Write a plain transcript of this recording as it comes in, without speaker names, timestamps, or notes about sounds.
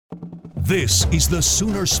This is the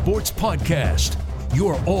Sooner Sports Podcast,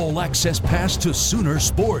 your all-access pass to Sooner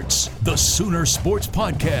Sports. The Sooner Sports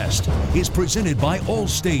Podcast is presented by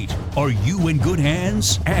Allstate. Are you in good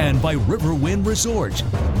hands? And by Riverwind Resort.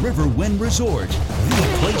 Riverwind Resort,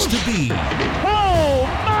 the place to be. Oh,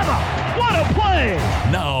 mama! What a play!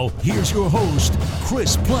 Now, here's your host,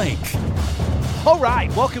 Chris Plank. All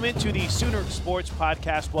right, welcome into the Sooner Sports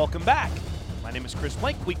Podcast. Welcome back. My name is Chris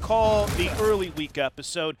Plank. We call the early week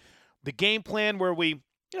episode the game plan, where we,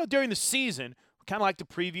 during the season, we kind of like to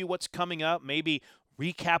preview what's coming up, maybe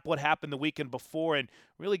recap what happened the weekend before, and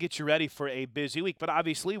really get you ready for a busy week. But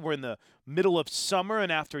obviously, we're in the middle of summer,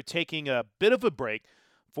 and after taking a bit of a break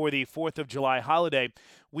for the 4th of July holiday,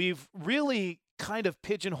 we've really kind of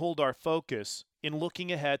pigeonholed our focus in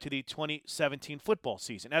looking ahead to the 2017 football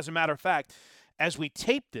season. As a matter of fact, as we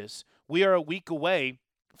tape this, we are a week away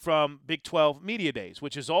from Big 12 Media Days,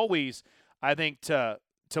 which is always, I think, to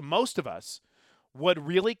most of us, what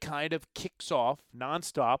really kind of kicks off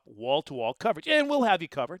nonstop, wall-to-wall coverage. And we'll have you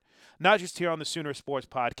covered, not just here on the Sooner Sports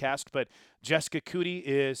Podcast, but Jessica Cootie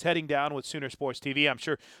is heading down with Sooner Sports TV. I'm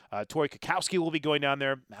sure Tori Kukowski will be going down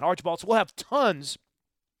there, Matt Archibald. So we'll have tons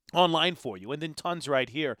online for you, and then tons right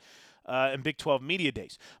here in Big 12 Media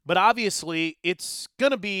Days. But obviously, it's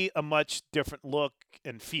going to be a much different look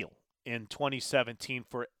and feel in 2017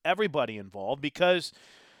 for everybody involved, because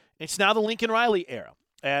it's now the Lincoln Riley era.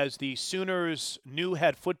 As the Sooners' new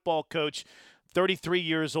head football coach, 33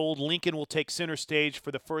 years old, Lincoln will take center stage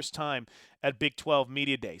for the first time at Big 12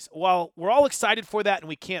 Media Days. While we're all excited for that and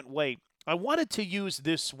we can't wait, I wanted to use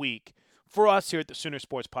this week for us here at the Sooner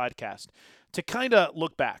Sports Podcast to kind of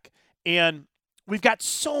look back. And we've got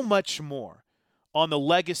so much more on the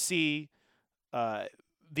legacy,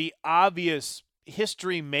 the obvious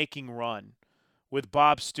history-making run with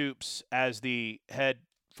Bob Stoops as the head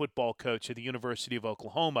football coach at the University of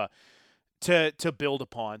Oklahoma to build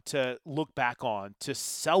upon, to look back on, to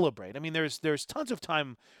celebrate. I mean, there's tons of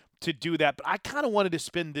time to do that, but I kind of wanted to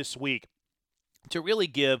spend this week to really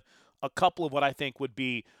give a couple of what I think would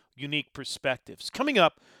be unique perspectives. Coming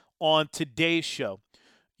up on today's show,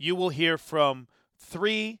 you will hear from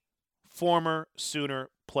three former Sooner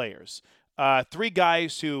players, three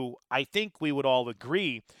guys who I think we would all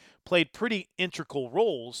agree played pretty integral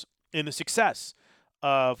roles in the success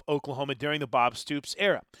of Oklahoma during the Bob Stoops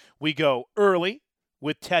era. We go early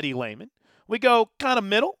with Teddy Lehman. We go kind of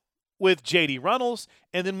middle with J.D. Runnels.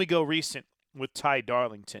 And then we go recent with Ty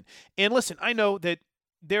Darlington. And listen, I know that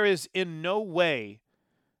there is in no way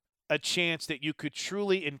a chance that you could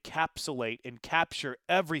truly encapsulate and capture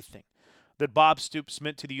everything that Bob Stoops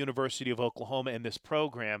meant to the University of Oklahoma and this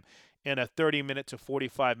program in a 30-minute to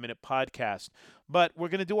 45-minute podcast. But we're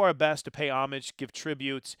going to do our best to pay homage, give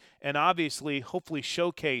tributes, and obviously, hopefully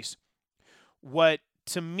showcase what,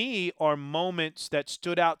 to me, are moments that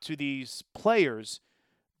stood out to these players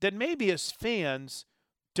that maybe as fans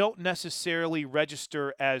don't necessarily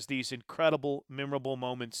register as these incredible, memorable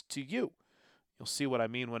moments to you. You'll see what I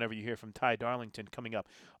mean whenever you hear from Ty Darlington coming up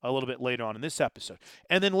a little bit later on in this episode.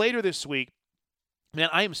 And then later this week, man,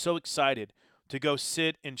 I am so excited to go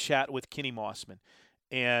sit and chat with Kenny Mossman.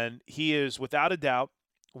 And he is, without a doubt,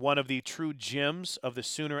 one of the true gems of the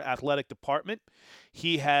Sooner athletic department.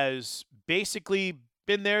 He has basically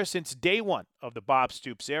been there since day one of the Bob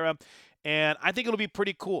Stoops era. And I think it'll be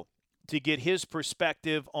pretty cool to get his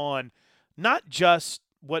perspective on not just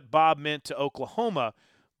what Bob meant to Oklahoma,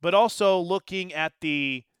 but also looking at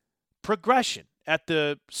the progression, at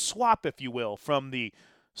the swap, if you will, from the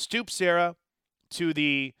Stoops era to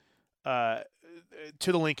the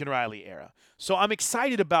Lincoln Riley era. So I'm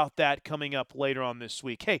excited about that coming up later on this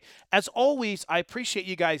week. Hey, as always, I appreciate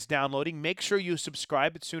you guys downloading. Make sure you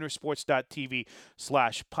subscribe at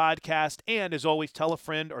Soonersports.tv/podcast. And as always, tell a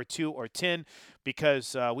friend or two or 10,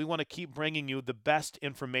 because we want to keep bringing you the best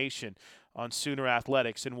information on Sooner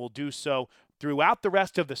athletics. And we'll do so throughout the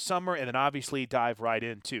rest of the summer, and then obviously dive right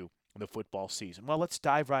into the football season. Well, let's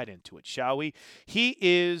dive right into it, shall we? He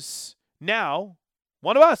is now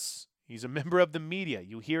one of us. He's a member of the media.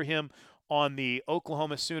 You hear him on the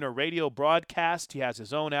Oklahoma Sooner radio broadcast. He has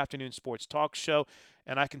his own afternoon sports talk show,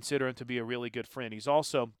 and I consider him to be a really good friend. He's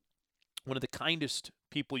also one of the kindest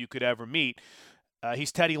people you could ever meet.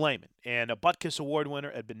 He's Teddy Lehman, and a Butkus Award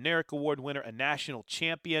winner, a Bednarik Award winner, a national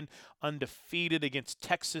champion, undefeated against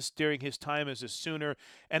Texas during his time as a Sooner.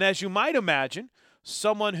 And as you might imagine,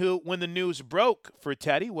 someone who, when the news broke for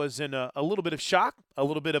Teddy, was in a little bit of shock, a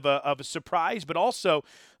little bit of a surprise, but also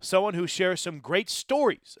someone who shares some great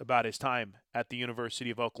stories about his time at the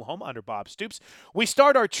University of Oklahoma under Bob Stoops. We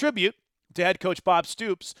start our tribute to head coach Bob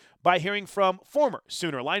Stoops by hearing from former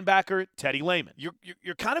Sooner linebacker Teddy Lehman.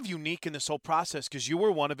 You're kind of unique in this whole process because you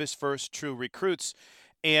were one of his first true recruits,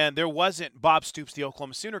 and there wasn't Bob Stoops, the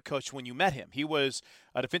Oklahoma Sooner coach, when you met him. He was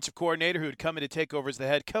a defensive coordinator who had come in to take over as the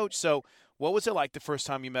head coach. So what was it like the first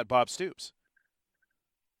time you met Bob Stoops?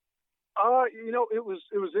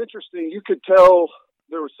 It was interesting. You could tell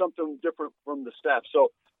there was something different from the staff. So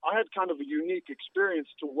I had kind of a unique experience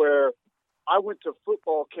to where I went to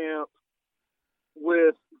football camp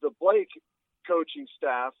with the Blake coaching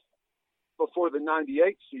staff before the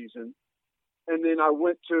 98 season. And then I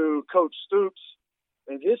went to Coach Stoops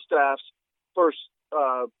and his staff's first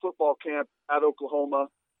football camp at Oklahoma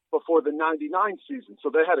before the 99 season. So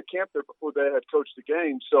they had a camp there before they had coached the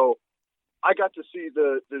game. So I got to see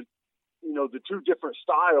the two different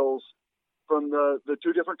styles from the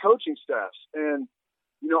two different coaching staffs. And,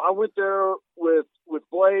 I went there with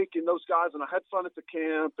Blake and those guys, and I had fun at the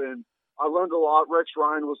camp, and I learned a lot. Rex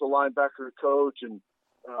Ryan was a linebacker coach, and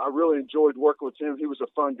I really enjoyed working with him. He was a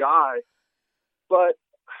fun guy. But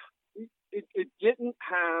it didn't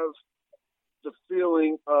have the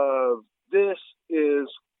feeling of this is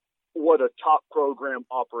what a top program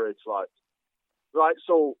operates like, right?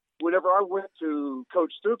 So whenever I went to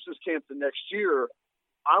Coach Stoops' camp the next year,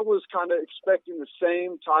 I was kind of expecting the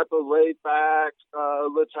same type of laid back,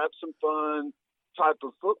 let's have some fun type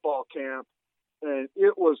of football camp, and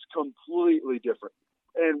it was completely different.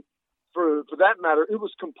 And for that matter, it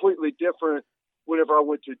was completely different whenever I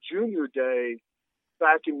went to Junior Day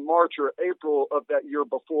back in March or April of that year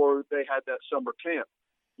before they had that summer camp.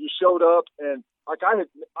 You showed up, and like I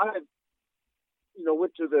had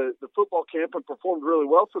went to the football camp and performed really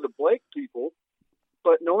well for the Blake people,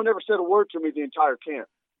 but no one ever said a word to me the entire camp.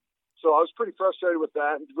 So I was pretty frustrated with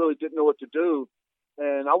that and really didn't know what to do.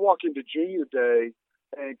 And I walked into Junior Day,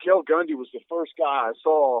 and Kel Gundy was the first guy I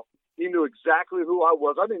saw. He knew exactly who I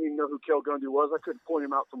was. I didn't even know who Kel Gundy was. I couldn't point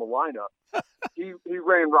him out from a lineup. He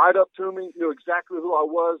ran right up to me, knew exactly who I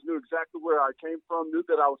was, knew exactly where I came from, knew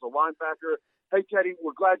that I was a linebacker. Hey, Teddy,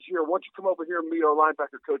 we're glad you're here. Why don't you come over here and meet our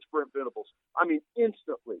linebacker coach, Brent Venables? I mean,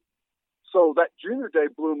 instantly. So that Junior Day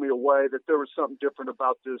blew me away that there was something different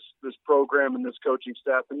about this program and this coaching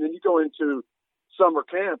staff. And then you go into summer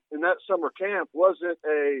camp, and that summer camp wasn't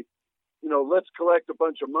let's collect a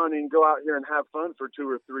bunch of money and go out here and have fun for 2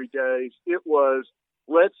 or 3 days. It was,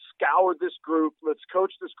 let's scour this group, let's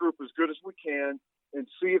coach this group as good as we can, and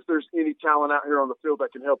see if there's any talent out here on the field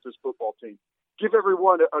that can help this football team. Give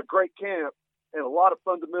everyone a great camp and a lot of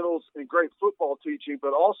fundamentals and great football teaching,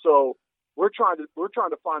 but also we're trying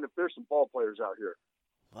to find if there's some ball players out here.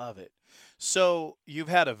 Love it. So you've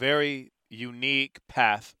had a very unique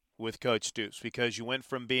path with Coach Stoops because you went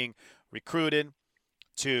from being recruited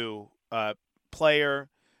to player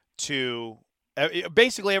to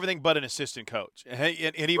basically everything but an assistant coach.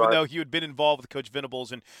 And even though you had been involved with Coach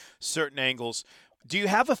Venables in certain angles, do you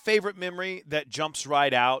have a favorite memory that jumps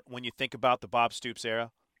right out when you think about the Bob Stoops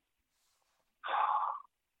era?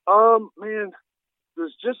 Man,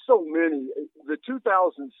 there's just so many. The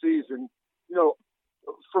 2000 season,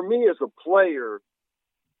 for me as a player,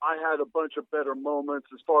 I had a bunch of better moments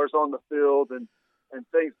as far as on the field and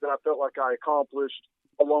things that I felt like I accomplished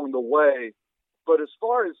along the way. But as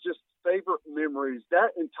far as just favorite memories, that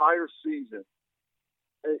entire season,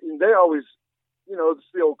 and they always, it's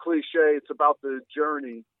the old cliche, it's about the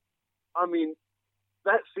journey. I mean,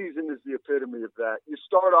 that season is the epitome of that. You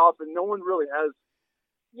start off and no one really has,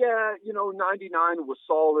 99 was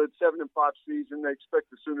solid, 7-5 season. They expect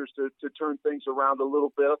the Sooners to turn things around a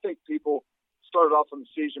little bit. I think people started off in the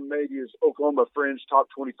season maybe as Oklahoma fringe top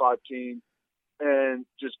 25 team, and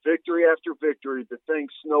just victory after victory, the thing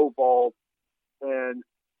snowballed, and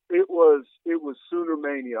it was Sooner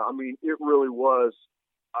mania. I mean, it really was.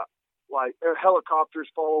 Like helicopters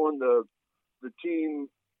following the team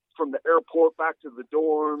from the airport back to the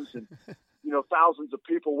dorms, and thousands of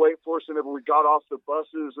people wait for us whenever we got off the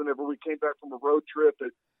buses, whenever we came back from a road trip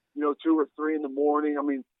at 2 or 3 in the morning. I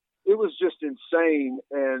mean, it was just insane,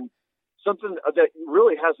 and something that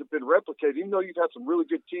really hasn't been replicated. Even though you've had some really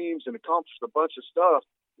good teams and accomplished a bunch of stuff,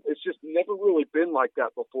 it's just never really been like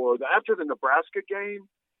that before. After the Nebraska game,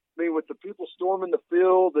 I mean, with the people storming the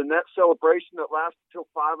field and that celebration that lasted till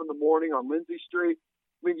 5 in the morning on Lindsay Street,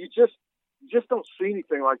 I mean, you just don't see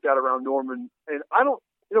anything like that around Norman. And I don't,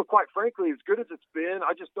 quite frankly, as good as it's been,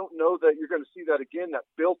 I just don't know that you're going to see that again, that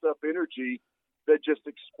built-up energy that just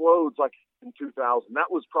explodes like in 2000. That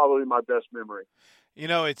was probably my best memory.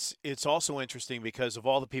 It's also interesting because of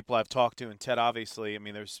all the people I've talked to, and Ted, obviously, I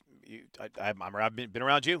mean, I've been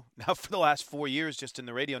around you now for the last 4 years just in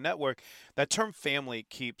the radio network. That term family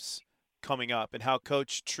keeps coming up and how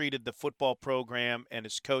Coach treated the football program and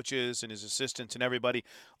his coaches and his assistants and everybody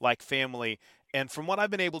like family. And from what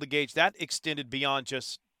I've been able to gauge, that extended beyond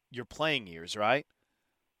just your playing years, right?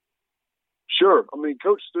 Sure. I mean,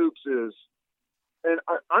 Coach Stoops is, and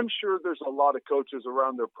I'm sure there's a lot of coaches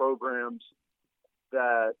around their programs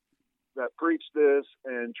that preach this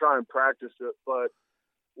and try and practice it. But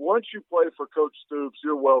once you play for Coach Stoops,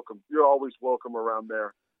 you're welcome. You're always welcome around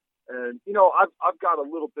there. And, I've got a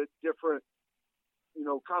little bit different,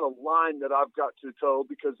 kind of line that I've got to toe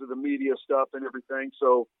because of the media stuff and everything.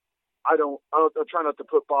 So I try not to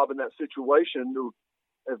put Bob in that situation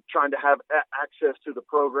of trying to have access to the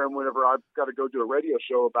program whenever I've got to go do a radio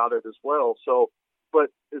show about it as well. So, but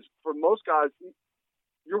as for most guys,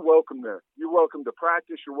 you're welcome there. You're welcome to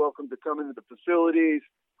practice. You're welcome to come into the facilities.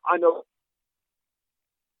 I know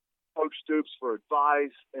Coach Stoops for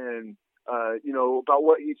advice and, about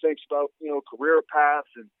what he thinks about, career paths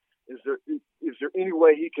and is there any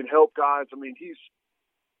way he can help guys? I mean,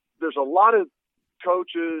 there's a lot of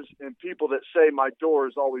coaches and people that say my door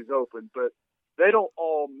is always open, but they don't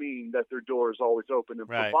all mean that their door is always open. And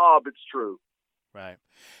Right. for Bob, it's true. Right.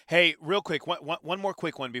 Hey, real quick, one more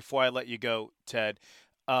quick one before I let you go, Ted.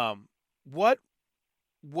 What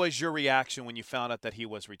was your reaction when you found out that he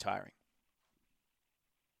was retiring?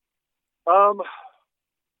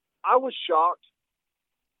 I was shocked.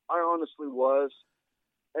 I honestly was.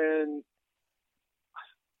 And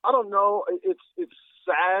I don't know. It's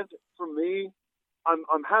sad for me.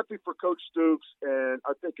 I'm happy for Coach Stoops, and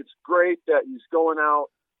I think it's great that he's going out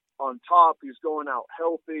on top. He's going out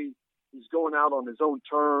healthy. He's going out on his own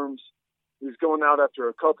terms. He's going out after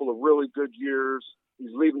a couple of really good years.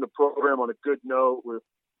 He's leaving the program on a good note with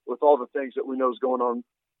all the things that we know is going on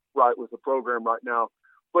right with the program right now.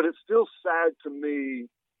 But it's still sad to me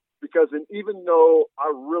because even though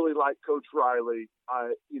I really like Coach Riley,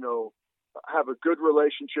 I have a good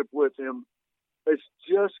relationship with him. It's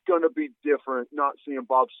just going to be different not seeing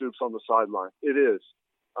Bob Stoops on the sideline. It is.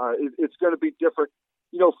 It's going to be different,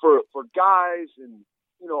 for guys and,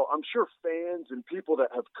 I'm sure fans and people that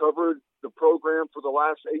have covered the program for the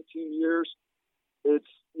last 18 years. It's,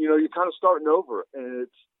 you're kind of starting over. And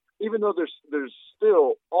it's, even though there's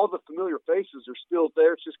still all the familiar faces are still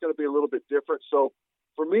there, it's just going to be a little bit different. So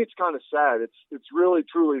for me, it's kind of sad. It's really,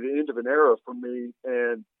 truly the end of an era for me.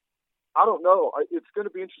 And I don't know. It's going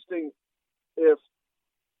to be interesting if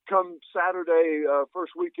come Saturday,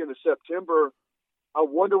 first weekend of September, I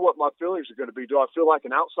wonder what my feelings are going to be. Do I feel like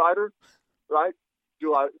an outsider, right?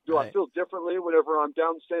 Do I feel differently whenever I'm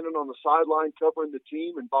down standing on the sideline covering the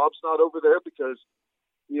team and Bob's not over there? Because,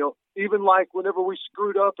 even like whenever we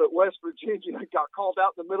screwed up at West Virginia and got called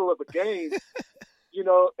out in the middle of a game,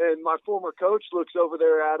 and my former coach looks over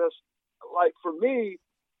there at us. Like for me,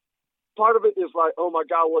 part of it is like, oh my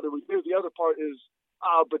God, what do we do? The other part is,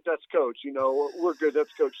 but that's Coach. We're good.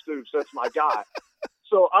 That's Coach Stoops. That's my guy.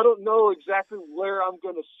 So I don't know exactly where I'm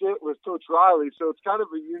going to sit with Coach Riley. So it's kind of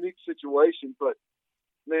a unique situation. But,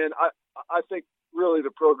 man, I think really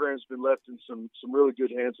the program's been left in some really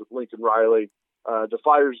good hands with Lincoln Riley. The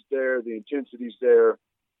fire's there. The intensity's there.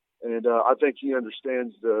 And I think he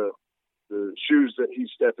understands the shoes that he's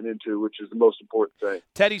stepping into, which is the most important thing.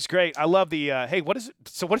 Teddy's great. I love the, hey, what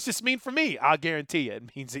does this mean for me? I'll guarantee you.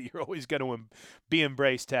 It means that you're always going to be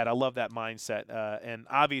embraced, Ted. I love that mindset. And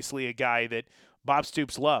obviously a guy that Bob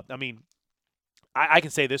Stoops loved. I mean, I can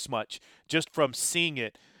say this much just from seeing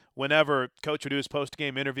it. Whenever Coach would do his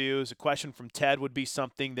post-game interviews, a question from Ted would be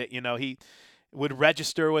something that, he would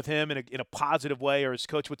register with him in a positive way, or as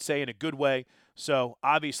Coach would say, in a good way. So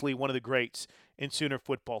obviously one of the greats in Sooner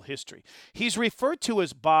football history. He's referred to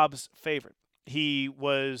as Bob's favorite. He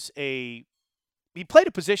played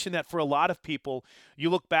a position that for a lot of people, you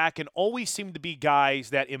look back and always seem to be guys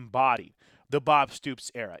that embody the Bob Stoops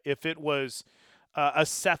era. If it was a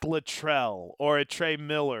Seth Luttrell or a Trey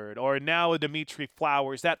Millard or now a Dimitri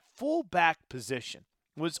Flowers, that fullback position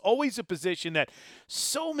was always a position that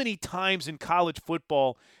so many times in college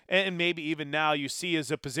football, and maybe even now, you see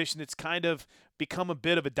as a position that's kind of become a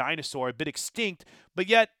bit of a dinosaur, a bit extinct. But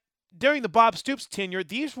yet, during the Bob Stoops tenure,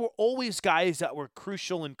 these were always guys that were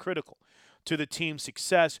crucial and critical to the team's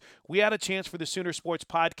success. We had a chance for the Sooner Sports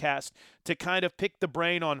Podcast to kind of pick the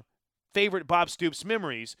brain on favorite Bob Stoops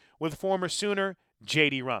memories with former Sooner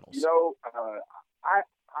J.D. Runnels.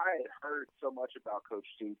 I had heard so much about Coach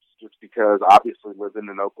Stoops just because obviously living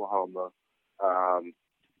in Oklahoma,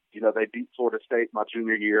 they beat Florida State my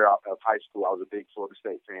junior year of high school. I was a big Florida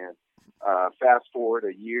State fan. Fast forward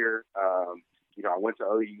a year, I went to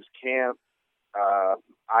OU's camp. I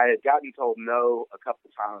had gotten told no a couple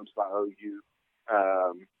of times by OU,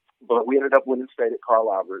 but we ended up winning state at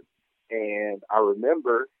Carl Albert. And I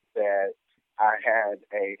remember that I had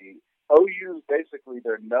OU, basically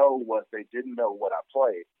their no was they didn't know what I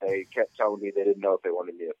played. They kept telling me they didn't know if they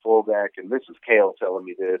wanted me at fullback, and this is Kale telling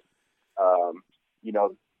me this.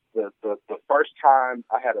 The first time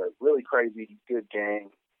I had a really crazy good game,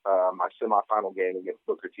 my semifinal game against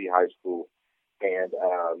Booker T High School, and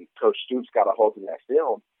Coach Stoops got a hold of that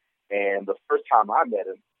film, and the first time I met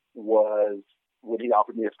him was when he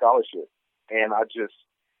offered me a scholarship, and I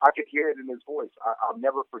could hear it in his voice. I'll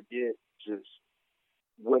never forget just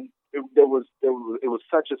when it was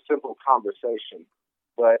such a simple conversation,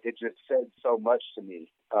 but it just said so much to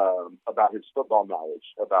me about his football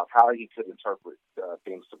knowledge, about how he could interpret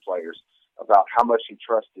things to players, about how much he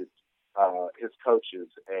trusted his coaches,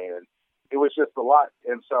 and it was just a lot.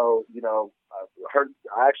 And so,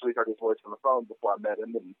 I actually heard his voice on the phone before I met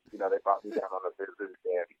him, and they brought me down on a visit,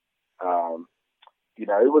 and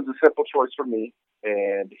it was a simple choice for me.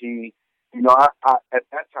 And he, I at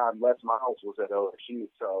that time, Les Miles was at OSU,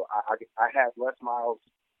 so I had Les Miles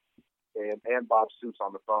and Bob Stoops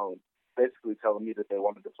on the phone, basically telling me that they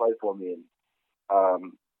wanted to play for me.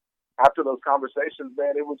 And after those conversations,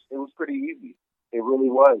 man, it was pretty easy. It really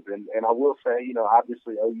was. And I will say,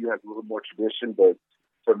 obviously OU has a little more tradition, but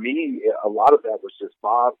for me, a lot of that was just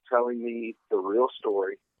Bob telling me the real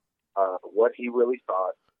story, what he really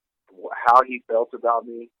thought, how he felt about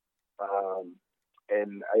me.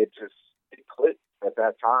 And it clicked at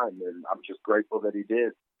that time, and I'm just grateful that he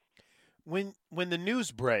did. When the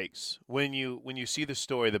news breaks, when you see the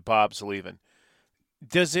story that Bob's leaving,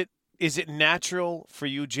 is it natural for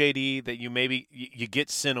you, JD, that you get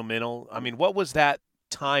sentimental? I mean, what was that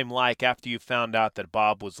time like after you found out that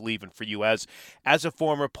Bob was leaving for you as a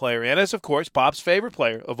former player and as, of course, Bob's favorite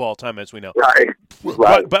player of all time, as we know? Right.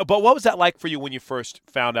 But what was that like for you when you first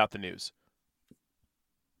found out the news?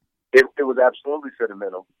 It was absolutely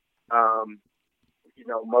sentimental.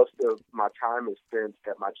 Most of my time is spent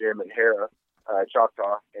at my gym in Hera,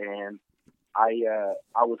 Choctaw, and I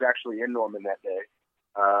was actually in Norman that day.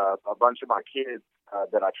 A bunch of my kids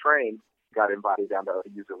that I trained got invited down to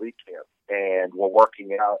OU's elite camp, and were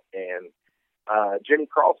working out. And Jenny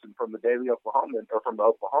Carlson from the Daily Oklahoman, or from the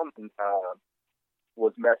Oklahoman,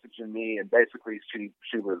 was messaging me, and basically she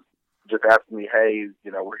was just asking me, hey,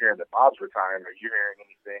 we're hearing that Bob's retiring. Are you hearing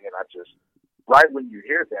anything? And I just, right when you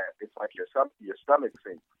hear that, it's like your stomach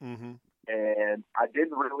sinks. Mm-hmm. And I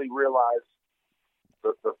didn't really realize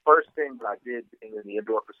the first thing that I did being in the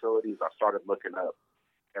indoor facilities, I started looking up,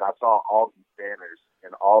 and I saw all these banners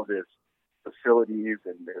and all this facilities,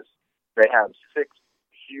 and they have 6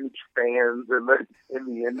 huge fans in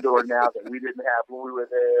the indoor now that we didn't have when we were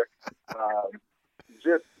there.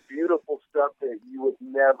 Just beautiful stuff that you would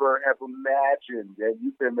never have imagined, and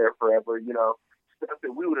you've been there forever, stuff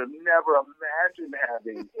that we would have never imagined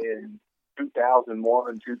having in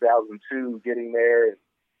 2001, 2002, getting there. And,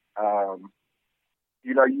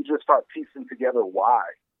 you just start piecing together why.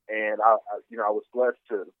 And I was blessed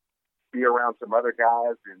to be around some other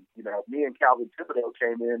guys, and, me and Calvin Thibodeau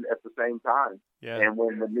came in at the same time. Yeah. And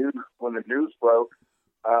when the news broke,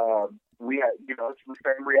 we had, it's the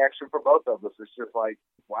same reaction for both of us. It's just like,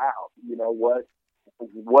 wow,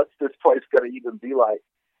 what's this place going to even be like?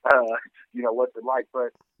 What's it like?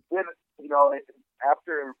 But then,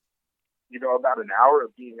 after, about an hour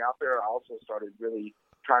of being out there, I also started really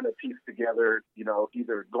trying to piece together,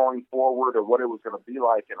 either going forward or what it was going to be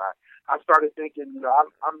like. And I started thinking,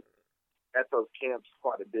 I'm at those camps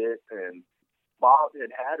quite a bit, and Bob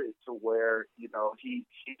had it to where, he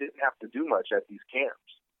didn't have to do much at these camps.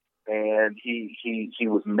 And he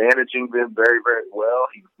was managing them very, very well.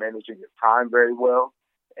 He was managing his time very well.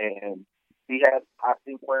 And he had, I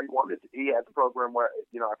think, where he wanted it. He had the program where,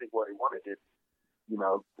 I think where he wanted it.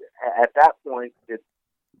 At that point,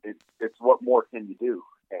 it's what more can you do?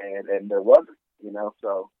 And there wasn't,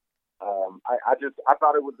 so I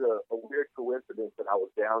thought it was a weird coincidence that I was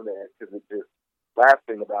down there, because last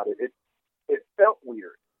thing about it felt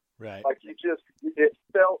weird. Right. Like it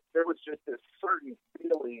felt, there was just this certain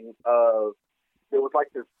feeling of, there was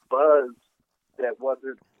like this buzz that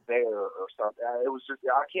wasn't there or something. It was just,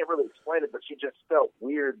 I can't really explain it, but she just felt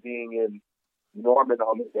weird being in Norman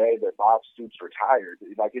on the day that Bob Stoops retired.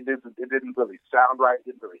 Like it didn't really sound right, it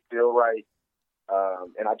didn't really feel right.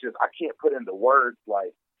 And I can't put into words,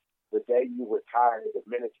 like, the day you retire, the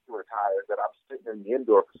minute you retire, that I'm sitting in the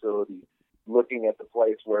indoor facility looking at the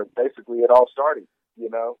place where basically it all started,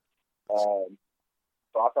 So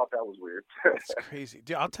I thought that was weird. It's crazy.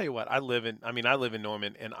 Dude, I'll tell you what, I live in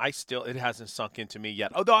Norman, and it hasn't sunk into me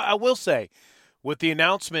yet. Although I will say, with the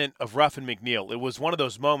announcement of Ruffin McNeill, it was one of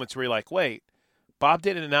those moments where you're like, wait, Bob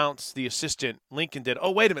didn't announce the assistant. Lincoln did.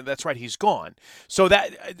 Oh, wait a minute. That's right. He's gone. So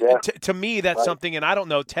that to me, that's something, and I don't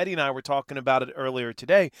know. Teddy and I were talking about it earlier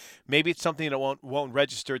today. Maybe it's something that won't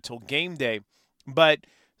register till game day. But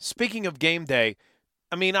speaking of game day,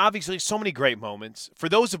 I mean, obviously, so many great moments. For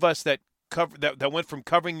those of us that went from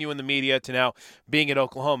covering you in the media to now being in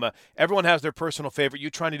Oklahoma, everyone has their personal favorite.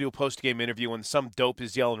 You're trying to do a post-game interview and some dope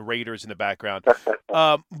is yelling Raiders in the background.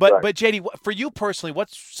 But JD, for you personally,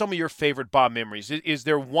 what's some of your favorite Bob memories? Is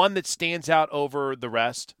there one that stands out over the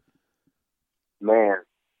rest? Man,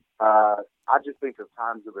 I just think of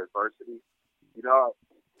times of adversity. You know,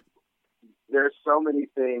 there's so many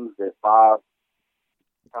things that Bob,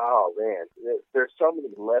 oh man, there's so many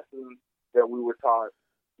lessons that we were taught.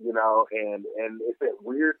 You know, and it's at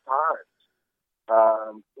weird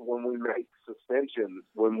times when we make suspensions,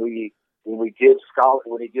 when he gives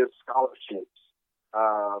scholarships,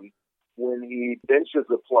 when he benches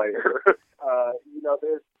a player. You know,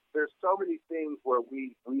 there's so many things where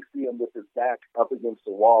we see him with his back up against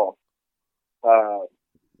the wall,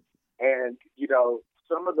 and you know,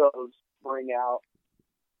 some of those bring out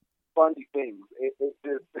funny things. It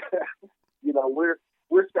just you know, we're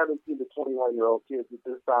 17 to 21-year-old kids at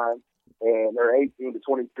this time, and they're 18 to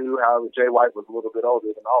 22. However, Jay White was a little bit older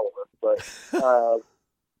than all of us. But,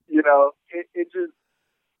 you know, it just,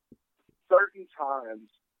 certain times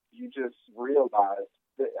you just realize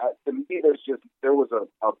that, to me, there was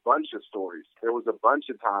a bunch of stories. There was a bunch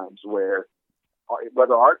of times where,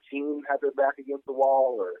 whether our team had their back against the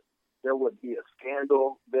wall or there would be a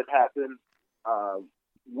scandal that happened,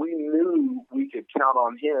 we knew we could count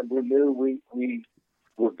on him. We knew we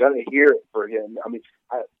were going to hear it for him. I mean,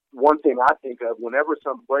 one thing I think of whenever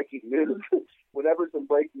some breaking news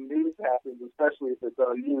happens, especially if it's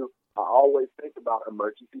on you, I always think about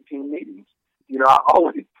emergency team meetings. You know, I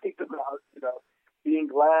always think about, you know, being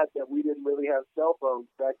glad that we didn't really have cell phones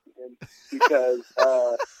back then because,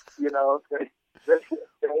 you know, they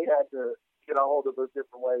had to get a hold of us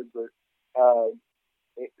different ways. But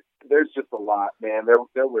there's just a lot, man.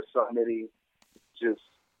 There were so many. Just,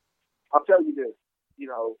 I'll tell you this. You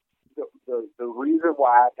know, the reason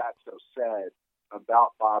why I got so sad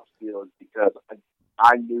about Bob's deal is because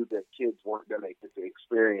I knew that kids weren't going to get to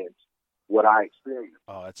experience what I experienced.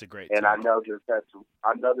 Oh, that's a great. And I know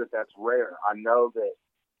that that's rare. I know that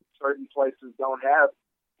certain places don't have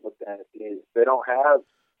what that is. They don't have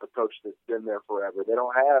a coach that's been there forever. They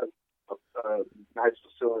don't have nice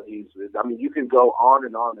facilities. I mean, you can go on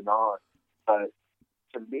and on and on. But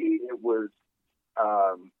to me, it was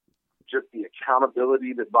just the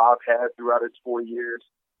accountability that Bob had throughout his 4 years,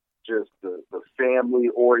 just the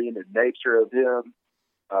family-oriented nature of him.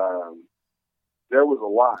 There was a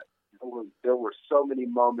lot. There were so many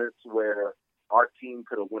moments where our team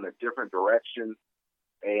could have went a different direction,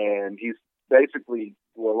 and he's basically,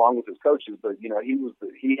 well, along with his coaches, but you know,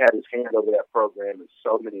 he had his hand over that program in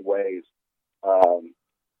so many ways.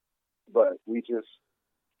 But we just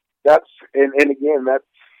and again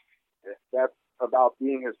that's about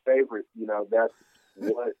being his favorite. You know, that's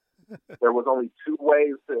what there was only two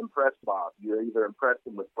ways to impress Bob. You either impressed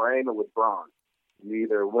him with brain or with brawn. You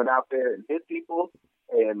either went out there and hit people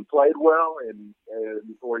and played well, and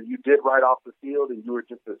or you did right off the field and you were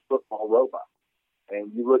just this football robot.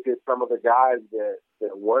 And you look at some of the guys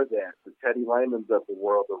that were that, the Teddy Lamans of the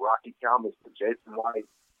world, the Rocky Kalmas, the Jason White,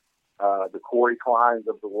 the Corey Kleins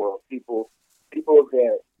of the world, people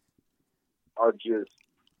that are just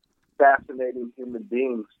fascinating human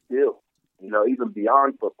beings still, you know, even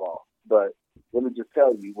beyond football. But let me just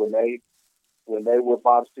tell you, when they were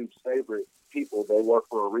Bob Stoops' favorite people, they were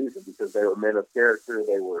for a reason, because they were men of character.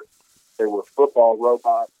 They were football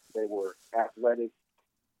robots. They were athletic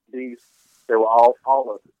beasts. They were all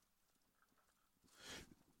of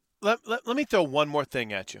it. Let me throw one more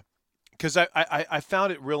thing at you, because I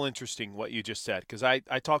found it real interesting what you just said, because I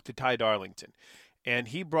talked to Ty Darlington, and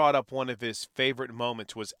he brought up one of his favorite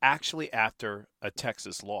moments was actually after a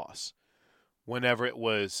Texas loss, whenever it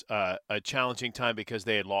was a challenging time because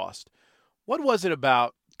they had lost. What was it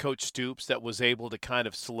about Coach Stoops that was able to kind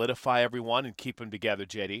of solidify everyone and keep them together,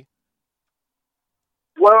 JD?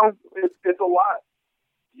 Well, it's a lot.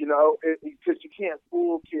 You know, because you can't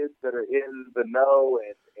fool kids that are in the know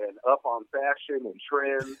and up on fashion and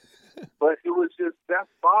trends. But it was just, that's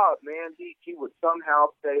Bob, man. He would somehow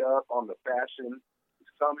stay up on the fashion,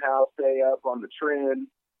 somehow stay up on the trend.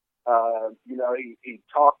 You know, he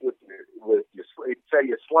talked with your, he'd say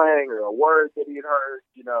your slang or a word that he'd heard.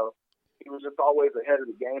 You know, he was just always ahead of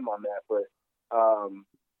the game on that. But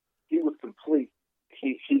he was complete.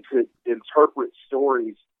 He could interpret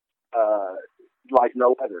stories like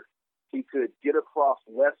no other. He could get across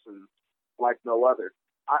lessons like no other.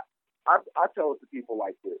 I tell it to people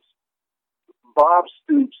like this. Bob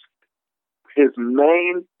Stoops, his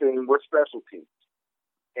main thing were special teams.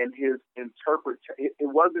 And his it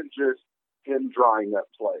wasn't just him drawing up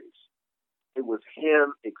plays. It was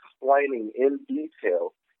him explaining in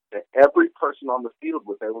detail to every person on the field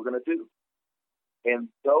what they were going to do. And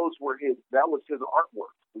that was his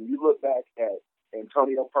artwork. When you look back at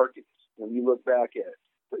Antonio Perkins, when you look back at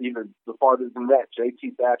even the farther than that,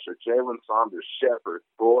 J.T. Thatcher, Jalen Saunders, Shepard,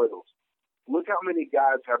 Broyles, look how many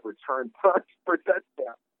guys have returned punts for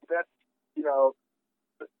touchdowns. That's,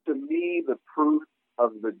 to me, the proof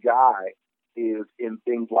of the guy is in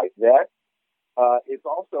things like that. It's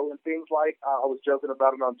also in things like, I was joking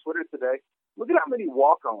about it on Twitter today, look at how many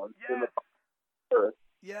walk-ons in the earth.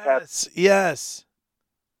 Yes.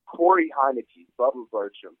 Corey Heineke, Bubba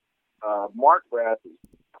Burcham, Mark Bradley,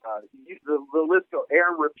 the list goes,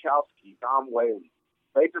 Aaron Ripkowski, Dom Whaley,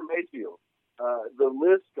 Baker Mayfield. The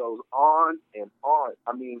list goes on and on.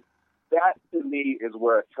 I mean, that to me is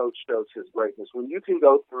where a coach shows his greatness. When you can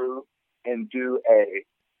go through and do a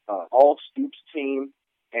all Stoops team,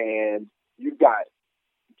 and you've got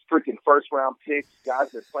freaking first-round picks,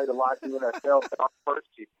 guys that played a lot in the NFL, on first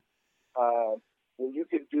team. When you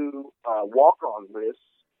can do walk-on lists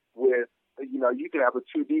with, you can have a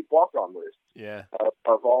 2-deep walk-on list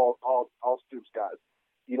of all Stoops guys.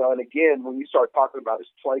 And again, when you start talking about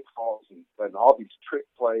his play calls and all these trick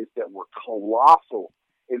plays that were colossal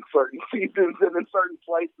in certain seasons and in certain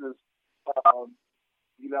places, I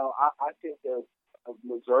think that of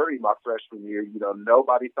Missouri my freshman year,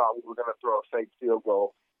 nobody thought we were going to throw a fake field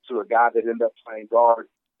goal to a guy that ended up playing guard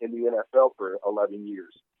in the NFL for 11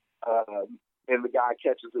 years. And the guy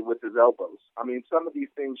catches it with his elbows. I mean, some of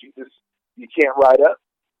these things you can't write up,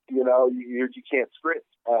 you can't script.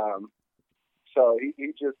 So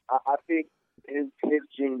he just, I think his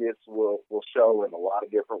genius will show in a lot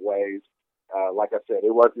of different ways. Like I said,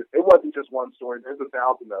 it wasn't just one story. There's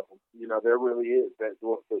 1,000 of them. There really is.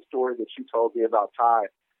 The story that you told me about Ty,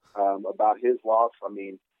 about his loss. I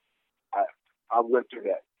mean, I went through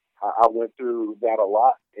that. I went through that a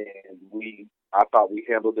lot, and I thought we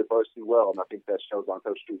handled adversity well, and I think that shows on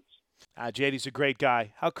Coach Stoops. JD's a great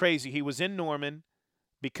guy. How crazy. He was in Norman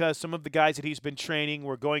because some of the guys that he's been training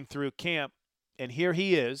were going through camp, and here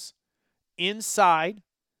he is inside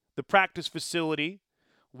the practice facility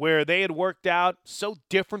where they had worked out, so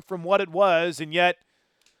different from what it was, and yet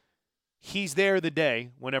he's there the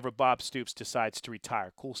day whenever Bob Stoops decides to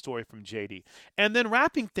retire. Cool story from JD. And then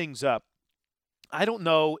wrapping things up, I don't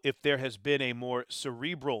know if there has been a more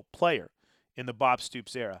cerebral player in the Bob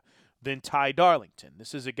Stoops era than Ty Darlington.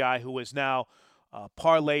 This is a guy who has now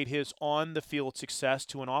parlayed his on-the-field success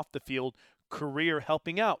to an off-the-field career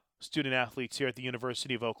helping out student-athletes here at the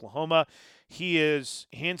University of Oklahoma. He is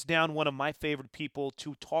hands down one of my favorite people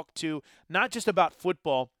to talk to, not just about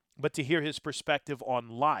football, but to hear his perspective on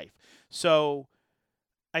life. So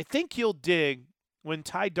I think you'll dig when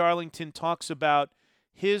Ty Darlington talks about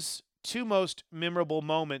his two most memorable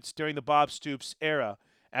moments during the Bob Stoops era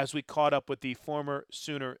as we caught up with the former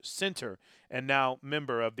Sooner center and now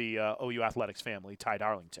member of the OU Athletics family, Ty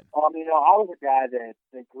Darlington. I was a guy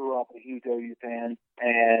that grew up a huge OU fan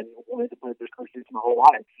and wanted to play for Coach Stoops my whole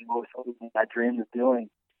life. It was something I dreamed of doing,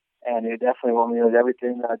 and it definitely was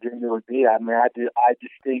everything that I dreamed it would be. I mean, I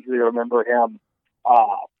distinctly remember him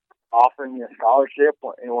offering me a scholarship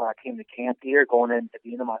when I came to camp here, going in at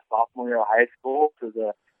the end of my sophomore year of high school to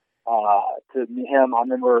him. I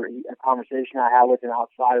remember a conversation I had with him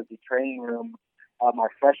outside of the training room my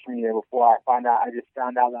freshman year before I found out that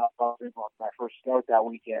I was my first start that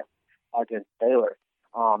weekend against Baylor.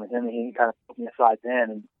 And then he kind of put me aside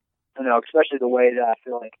then. And, especially the way that I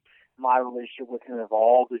feel like my relationship with him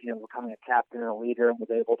evolved as, becoming a captain and a leader, and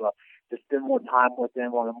was able to spend more time with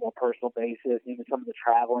him on a more personal basis. Even some of the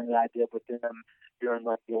traveling that I did with him during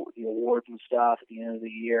the awards and stuff at the end of the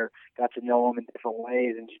year, got to know him in different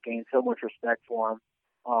ways and just gained so much respect for him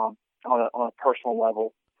on a personal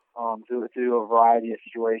level through a variety of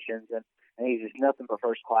situations. And he's just nothing but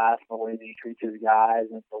first class in the way that he treats his guys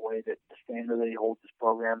and the way that the standard that he holds his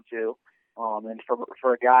program to. And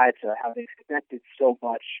for a guy to have expected so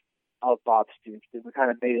much of Bob Stoops, that we kind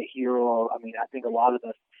of made a hero. I mean, I think a lot of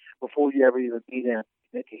us, before you ever even meet him,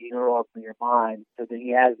 make a hero of him in your mind. So then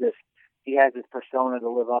he has this persona to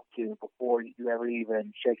live up to before you ever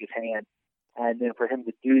even shake his hand. And then for him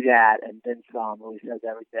to do that and then some, really says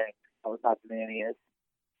everything about the man he is.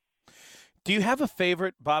 Do you have a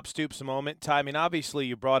favorite Bob Stoops moment, Ty? I mean, obviously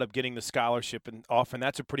you brought up getting the scholarship and offer, and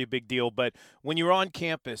that's a pretty big deal. But when you were on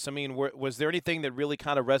campus, I mean, was there anything that really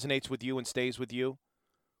kind of resonates with you and stays with you?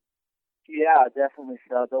 Yeah, definitely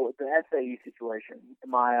so. The SAE situation,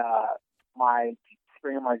 my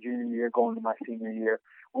spring of my junior year going to my senior year,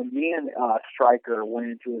 when me and Stryker went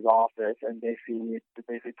into his office and basically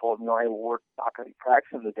told me, hey, we're not going to be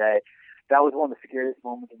practicing today. That was one of the scariest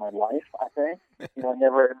moments of my life, I think.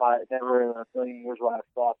 Never in a million years would I have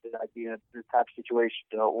thought that I'd be in this type of situation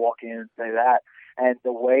to walk in and say that. And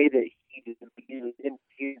the way that he didn't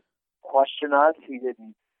question us, he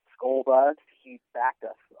didn't scold us, he backed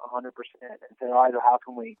us 100% and said, all right, how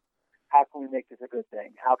can we make this a good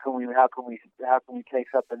thing? How can we take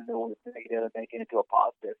something that was negative and make it into a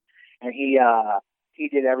positive? And he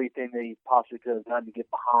did everything that he possibly could have done to get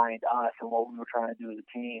behind us and what we were trying to do as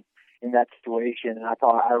a team in that situation. And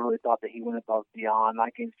I really thought that he went above and beyond. I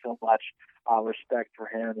gained so much respect for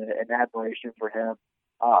him and admiration for him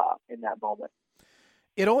in that moment.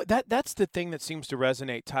 That's the thing that seems to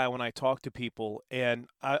resonate, Ty, when I talk to people. And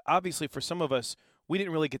obviously for some of us, we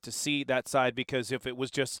didn't really get to see that side because if it was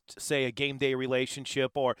just, say, a game day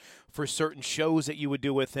relationship or for certain shows that you would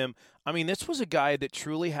do with him, I mean, this was a guy that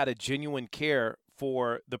truly had a genuine care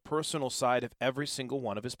for the personal side of every single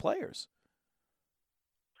one of his players.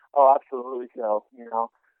 Oh, absolutely so,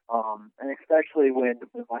 and especially when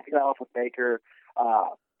myself and Baker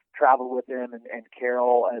traveled with him and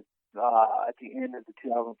Carroll at the end of the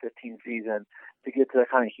 2015 season to get to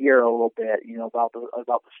kind of hear a little bit, about the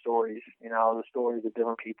stories, the stories of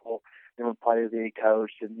different people, different players that he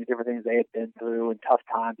coached, and the different things they had been through and tough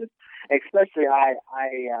times. And especially, I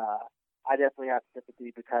definitely have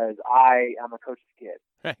sympathy because I am a coach's kid.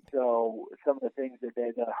 Right. So some of the things that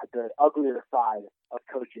the uglier side of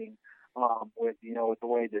coaching, with the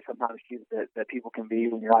way that sometimes that people can be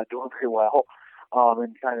when you're not doing very well.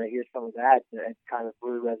 And kind of hear some of that and kind of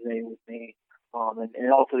really resonated with me.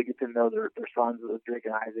 And also to get to know their sons, Drake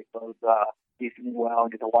and Isaac, both decently well,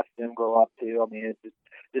 and get to watch them grow up too. I mean, it's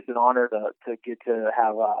just an honor to get to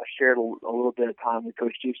have shared a little bit of time with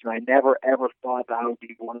Coach Stoops. And I never ever thought that I would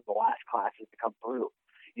be one of the last classes to come through.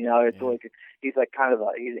 It's like he's like kind of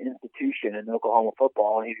he's an institution in Oklahoma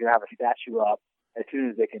football, and he's gonna have a statue up as soon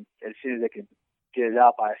as they can get it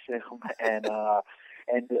up, I assume.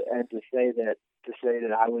 And to say that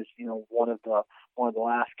I was, one of the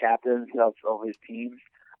last captains of his teams,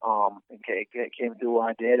 and came through when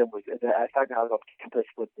I did, and I thought I was on campus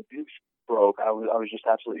with the Dukes broke. I was just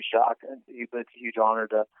absolutely shocked, and it's a huge honor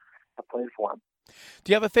to play for him.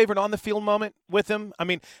 Do you have a favorite on the field moment with him? I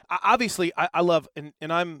mean, obviously, I love, and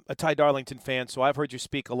I'm a Ty Darlington fan, so I've heard you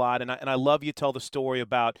speak a lot, and I love you tell the story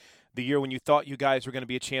about the year when you thought you guys were going to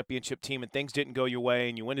be a championship team and things didn't go your way,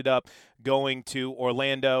 and you ended up going to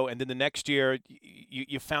Orlando, and then the next year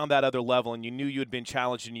you found that other level, and you knew you had been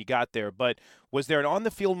challenged, and you got there. But was there an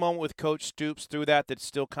on-the-field moment with Coach Stoops through that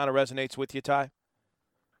still kind of resonates with you, Ty?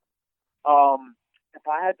 If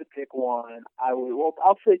I had to pick one,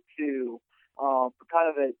 I'll say two. Kind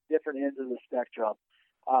of at different ends of the spectrum.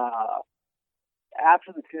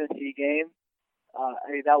 After the Tennessee game,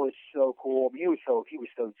 that was so cool. I mean, he was so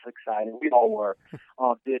excited. We all were.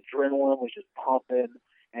 The adrenaline was just pumping,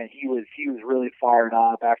 and he was really fired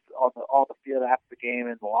up after on the field after the game,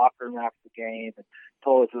 in the locker room after the game, and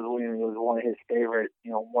told us it was one of his favorite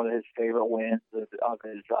wins of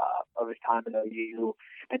his time at OU.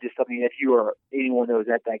 And just, I mean, if you were anyone that was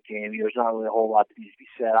at that game, there's not really a whole lot that needs to be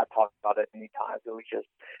said. I've talked about it many times. It was just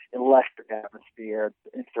an electric atmosphere,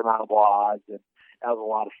 insurmountable odds, and that was a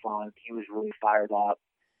lot of fun. He was really fired up.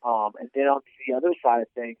 And then on the other side of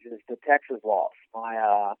things is the Texas loss,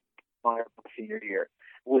 my senior year,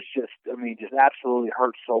 which just absolutely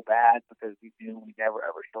hurt so bad because we knew we never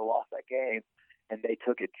ever should have lost that game, and they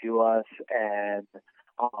took it to us. And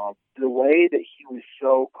the way that he was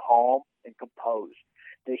so calm and composed,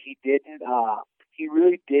 that he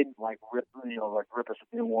really didn't rip us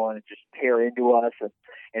a new one and just tear into us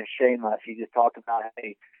and shame us. He just talked about,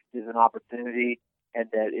 hey, there's an opportunity, and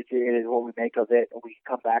that it is what we make of it, and we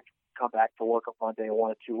can come back to work on Monday in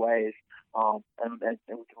one of two ways, and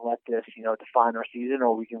we can let this define our season,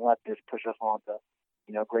 or we can let this push us on to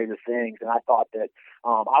greater things. And I thought that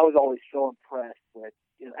I was always so impressed with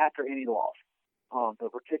after any loss,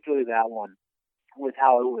 but particularly that one, with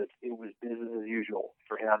how it was business as usual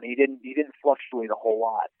for him. He didn't fluctuate a whole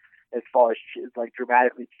lot as far as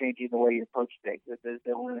dramatically changing the way he approached things. That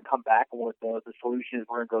we're going to come back with the solutions,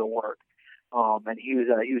 we're going to go to work. And he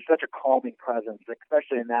was such a calming presence,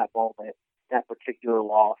 especially in that moment. That particular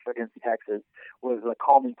loss against Texas was a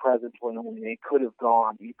calming presence when it could have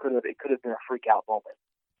gone. It could have been a freak out moment.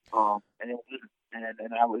 And it wasn't.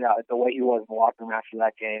 And the way he was in the locker room after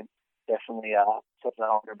that game, definitely something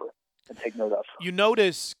I'll remember and take note of. You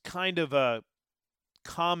notice kind of a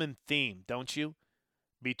common theme, don't you?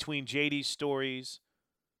 between JD's stories,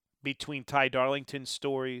 between Ty Darlington's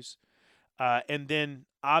stories, and then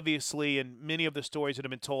obviously in many of the stories that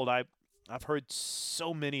have been told, I've heard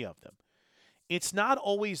so many of them. It's not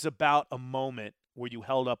always about a moment where you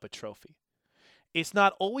held up a trophy. It's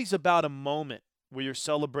not always about a moment where you're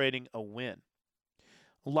celebrating a win.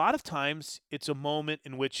 A lot of times it's a moment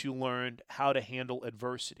in which you learned how to handle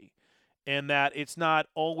adversity, and that it's not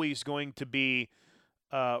always going to be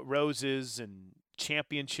roses and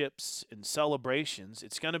championships and celebrations.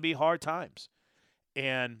 It's going to be hard times.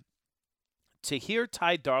 And to hear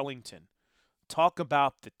Ty Darlington talk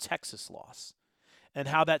about the Texas loss and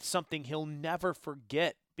how that's something he'll never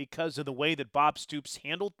forget because of the way that Bob Stoops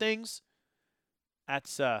handled things,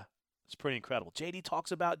 it's pretty incredible. JD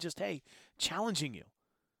talks about just, hey, challenging you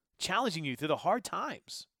through the hard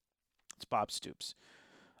times. It's Bob Stoops.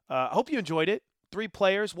 I hope you enjoyed it. 3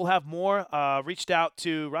 players. We'll have more. Reached out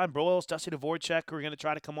to Ryan Broyles, Dusty Dvorak, who are going to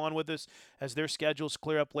try to come on with us as their schedules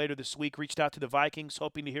clear up later this week. Reached out to the Vikings,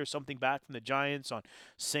 hoping to hear something back from the Giants on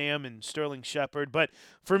Sam and Sterling Shepard. But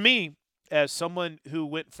for me, as someone who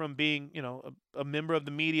went from being, a member of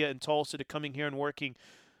the media in Tulsa to coming here and working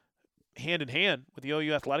hand in hand with the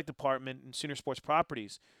OU Athletic Department and Sooner Sports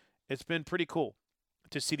Properties, it's been pretty cool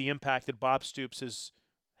to see the impact that Bob Stoops has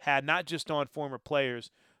had, not just on former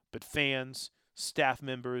players, but fans, staff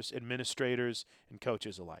members, administrators, and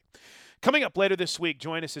coaches alike. Coming up later this week,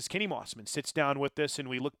 join us as Kenny Mossman sits down with us and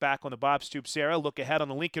we look back on the Bob Stoops era, look ahead on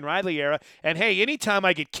the Lincoln Riley era, and hey, anytime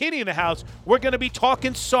I get Kenny in the house, we're going to be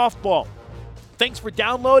talking softball. Thanks for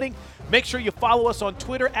downloading. Make sure you follow us on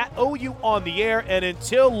Twitter at OU On The Air. And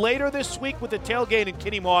until later this week with the Tailgate and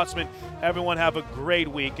Kenny Mossman, everyone have a great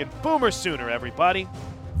week. And Boomer Sooner, everybody.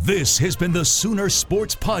 This has been the Sooner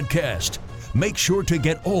Sports Podcast. Make sure to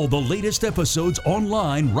get all the latest episodes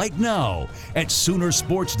online right now at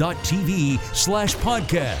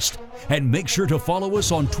Soonersports.tv/podcast. And make sure to follow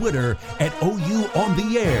us on Twitter at OU On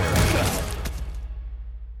The Air.